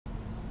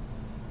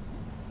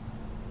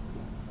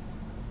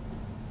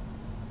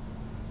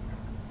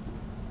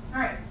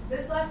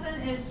this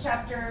lesson is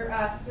chapter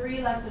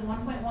 3, lesson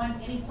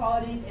 1.1,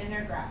 inequalities and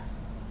their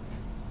graphs.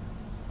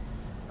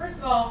 First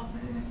of all,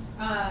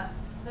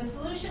 the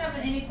solution of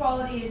an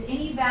inequality is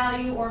any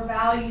value or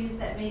values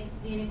that make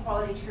the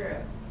inequality true.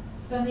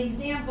 So in the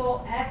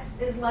example, x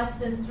is less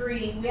than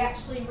 3, we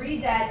actually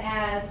read that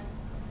as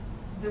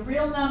the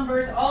real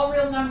numbers, all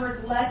real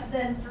numbers less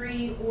than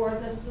 3, or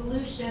the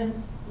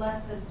solutions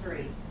less than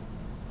 3.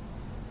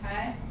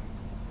 Okay?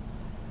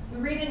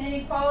 We read an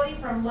inequality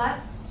from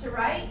left to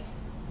right.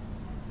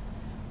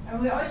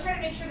 And we always try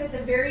to make sure that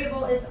the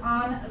variable is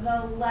on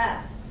the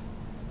left.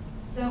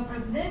 So for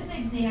this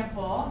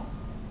example,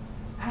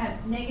 I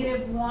have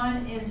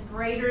 -1 is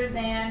greater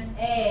than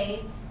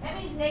a. That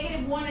means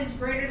 -1 is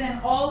greater than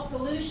all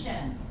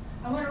solutions.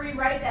 I want to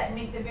rewrite that and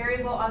make the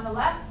variable on the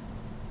left.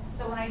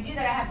 So when I do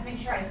that, I have to make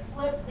sure I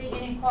flip the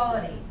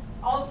inequality.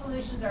 All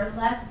solutions are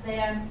less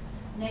than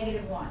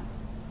 -1.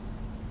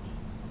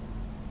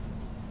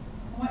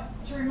 I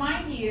want to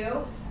remind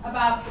you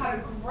about how to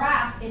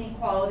graph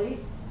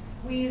inequalities.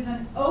 We use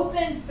an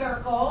open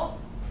circle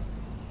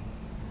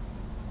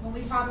when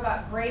we talk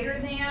about greater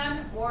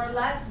than or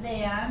less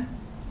than,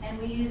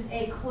 and we use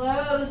a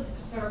closed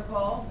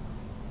circle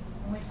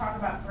when we talk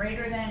about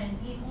greater than and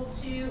equal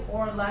to,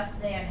 or less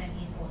than and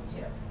equal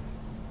to.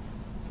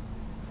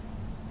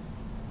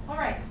 All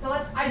right, so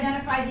let's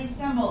identify these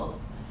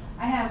symbols.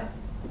 I have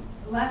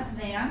less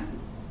than,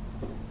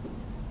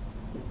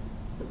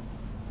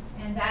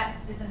 and that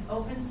is an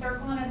open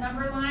circle and a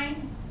number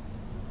line.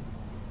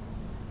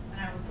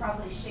 And I would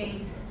probably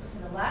shade to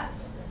the left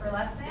for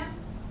less than.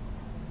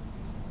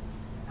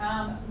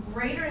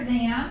 Greater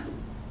than,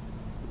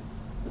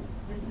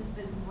 this is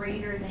the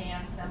greater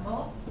than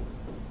symbol.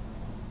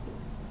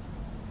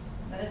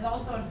 That is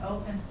also an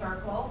open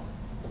circle.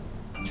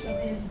 So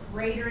it is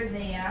greater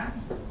than,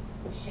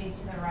 shade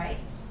to the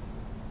right.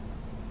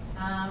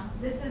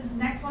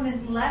 Next one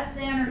is less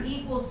than or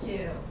equal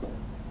to.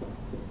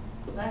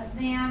 Less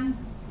than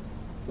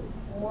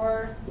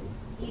or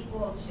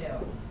equal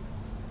to.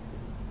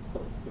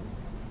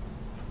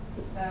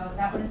 So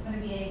that one is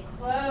going to be a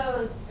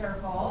closed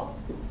circle.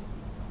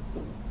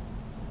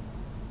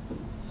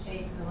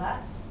 Shade to the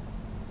left.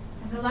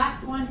 And the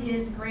last one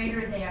is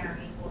greater than or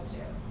equal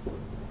to.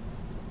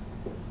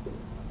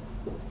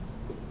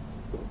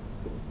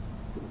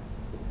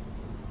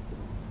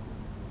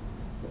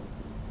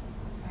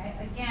 Okay,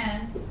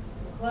 again,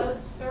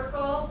 closed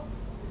circle,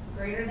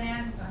 greater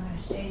than, so I'm going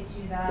to shade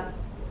to the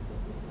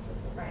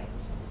right.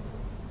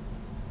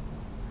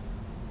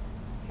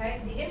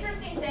 Okay, the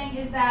interesting thing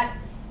is that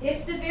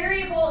if the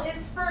variable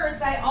is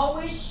first, I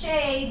always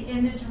shade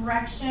in the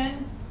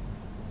direction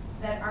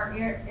that our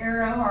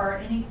arrow or our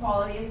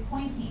inequality is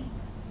pointing.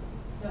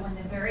 So when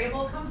the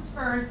variable comes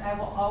first, I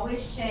will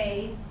always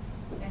shade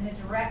in the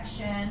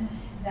direction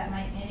that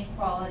my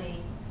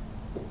inequality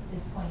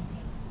is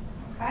pointing.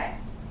 Okay?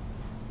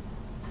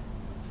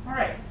 All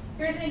right,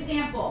 here's an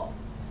example.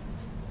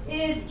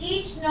 Is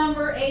each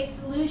number a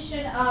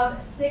solution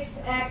of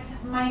 6x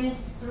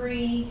minus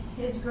 3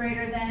 is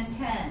greater than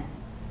 10?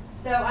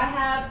 So I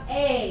have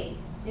A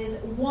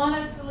is 1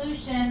 a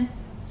solution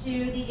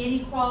to the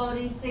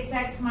inequality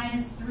 6x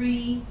minus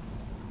 3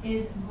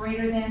 is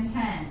greater than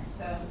 10.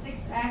 So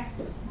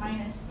 6x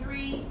minus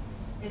 3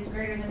 is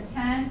greater than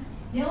 10.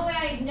 The only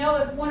way I know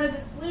if 1 is a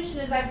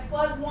solution is I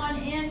plug 1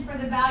 in for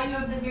the value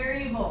of the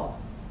variable.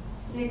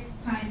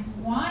 6 times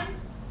 1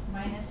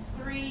 minus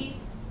 3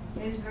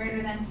 is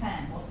greater than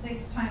 10. Well,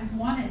 6 times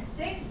 1 is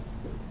 6,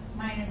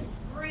 minus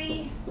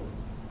 3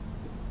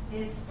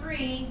 is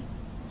 3.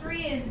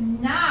 3 is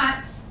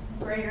not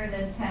greater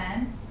than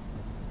 10,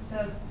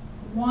 so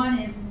 1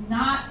 is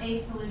not a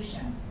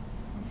solution.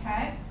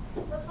 Okay?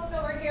 Let's look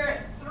over here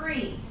at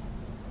 3.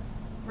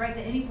 Write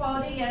the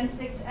inequality again.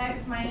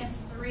 6x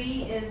minus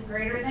 3 is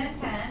greater than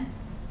 10.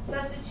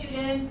 Substitute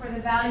in for the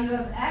value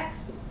of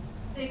x.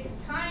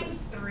 6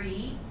 times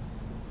 3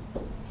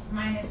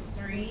 minus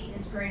 3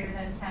 is greater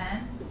than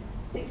 10.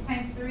 6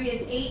 times 3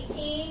 is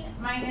 18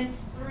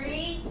 minus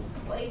 3.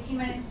 Well, 18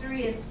 minus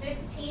 3 is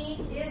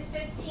 15. Is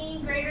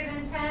 15 greater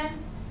than 10?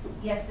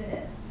 Yes, it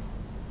is.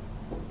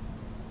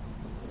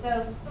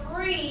 So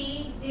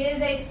 3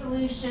 is a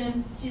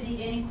solution to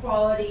the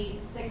inequality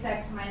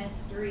 6x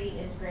minus 3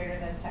 is greater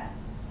than 10.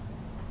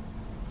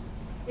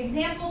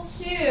 Example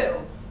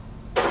 2.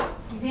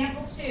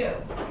 Example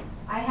 2.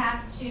 I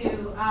have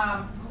to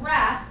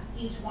graph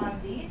each one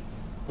of these.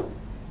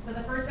 So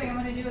the first thing I'm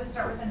going to do is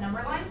start with a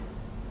number line.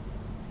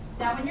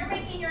 Now when you're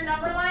making your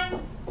number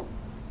lines,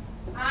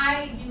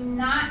 I do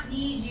not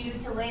need you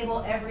to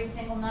label every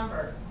single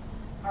number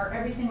or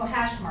every single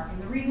hash mark.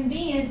 And the reason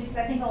being is because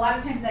I think a lot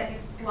of times that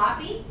gets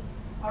sloppy.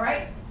 All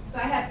right? So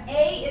I have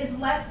A is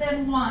less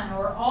than 1,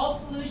 or all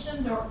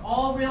solutions or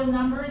all real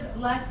numbers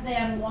less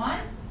than 1.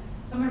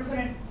 So I'm going to put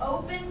an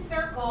open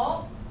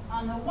circle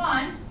on the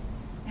 1,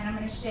 and I'm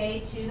going to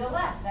shade to the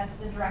left. That's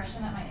the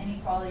direction that my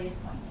inequality is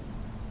pointing.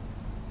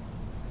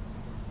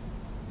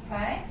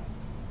 Okay?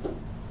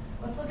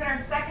 Let's look at our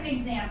second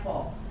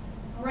example.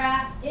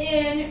 Graph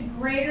in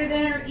greater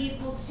than or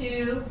equal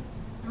to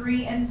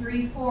 3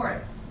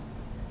 3/4.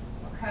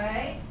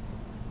 Okay?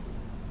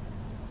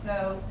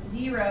 So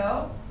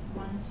 0,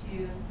 1,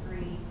 2,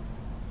 3,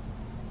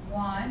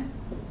 1,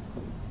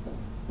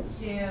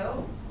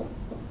 2,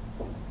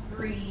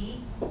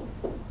 3,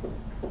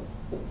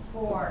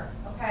 4.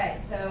 Okay,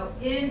 so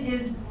n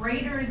is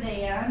greater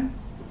than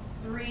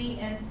 3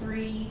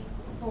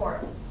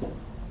 3/4.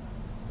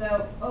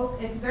 So, oh,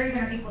 it's greater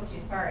than or equal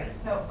to, sorry.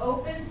 So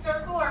open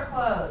circle or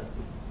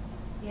close?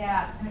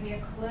 Yeah, it's going to be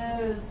a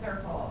closed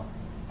circle.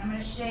 I'm going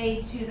to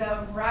shade to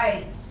the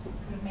right.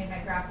 Could have made my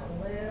graph a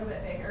little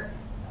bit bigger.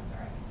 That's all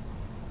right.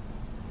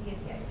 You get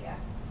the idea.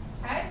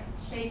 Okay?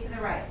 Shade to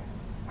the right.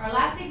 Our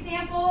last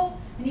example,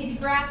 I need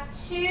to graph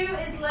 2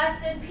 is less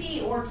than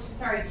p, or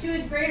sorry, 2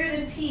 is greater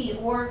than p,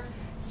 or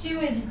 2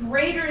 is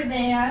greater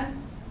than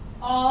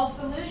all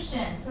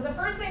solutions. So the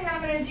first thing that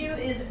I'm going to do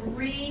is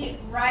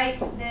rewrite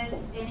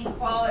this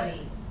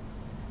inequality.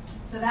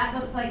 So that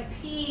looks like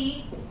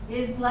p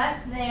is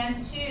less than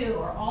 2,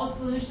 or all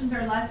solutions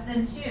are less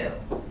than 2.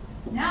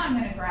 Now I'm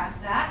going to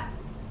graph that.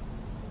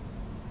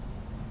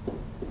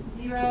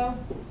 0,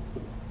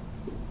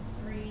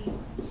 3,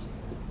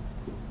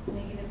 2,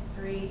 negative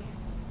 3.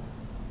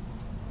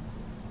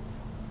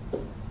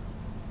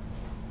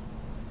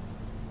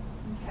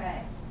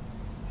 Okay.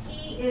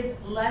 P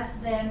is less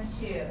than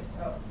 2.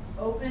 So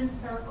open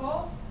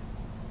circle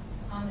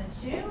on the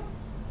 2.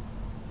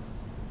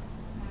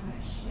 I'm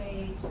going to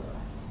shade to the left.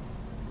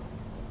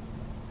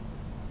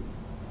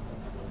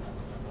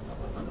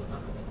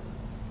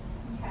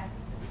 Okay.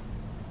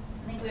 I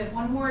think we have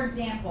one more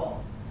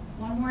example.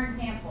 One more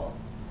example.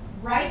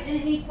 Write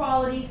an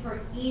inequality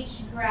for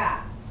each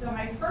graph. So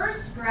my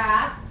first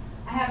graph,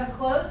 I have a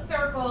closed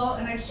circle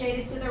and I've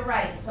shaded to the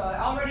right. So I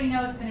already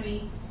know it's going to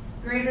be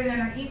greater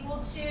than or equal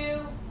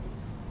to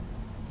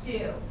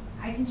 2.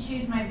 I can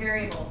choose my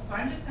variables. So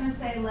I'm just going to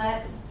say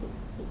let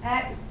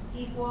x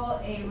equal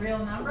a real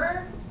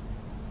number.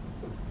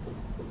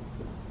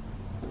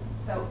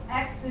 So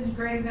x is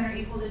greater than or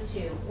equal to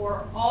 2,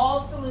 or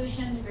all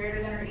solutions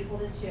greater than or equal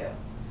to 2.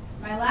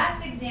 My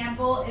last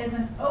example is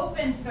an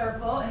open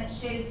circle, and it's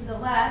shaded to the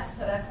left,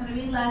 so that's going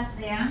to be less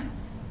than.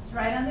 It's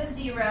right on the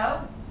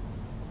 0.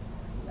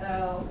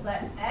 So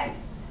let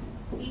x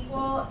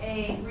equal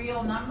a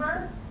real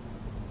number.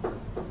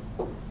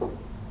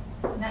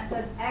 And that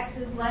says x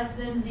is less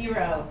than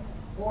 0,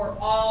 or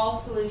all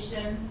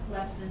solutions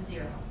less than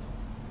 0.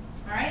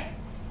 All right?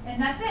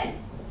 And that's it.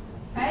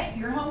 Okay?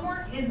 Your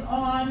homework is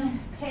on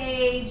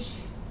page,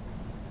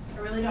 I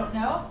really don't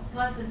know, it's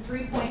lesson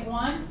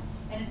 3.1,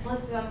 and it's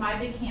listed on My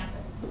Big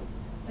Campus.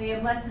 So you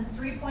have lesson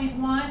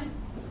 3.1,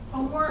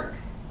 homework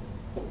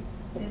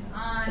is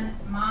on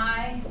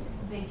My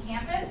Big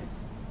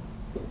Campus,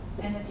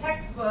 and the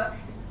textbook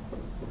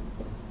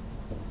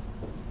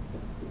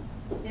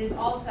is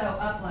also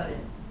uploaded.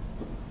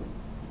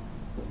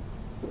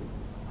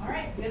 All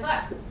right, good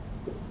luck.